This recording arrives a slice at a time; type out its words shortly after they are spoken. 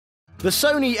The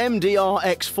Sony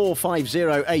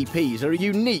MDR-EX450 APs are a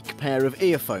unique pair of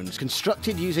earphones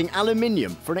constructed using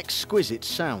aluminium for an exquisite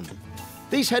sound.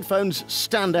 These headphones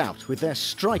stand out with their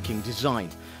striking design.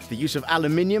 The use of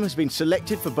aluminium has been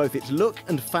selected for both its look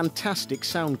and fantastic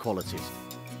sound qualities.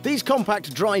 These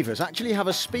compact drivers actually have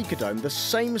a speaker dome the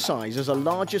same size as a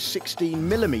larger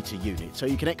 16mm unit, so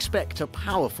you can expect a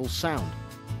powerful sound.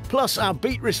 Plus, our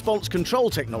beat response control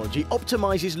technology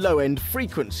optimizes low-end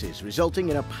frequencies, resulting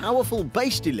in a powerful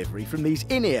bass delivery from these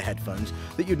in-ear headphones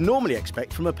that you'd normally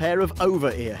expect from a pair of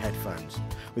over-ear headphones.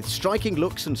 With striking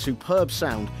looks and superb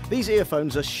sound, these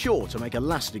earphones are sure to make a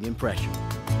lasting impression.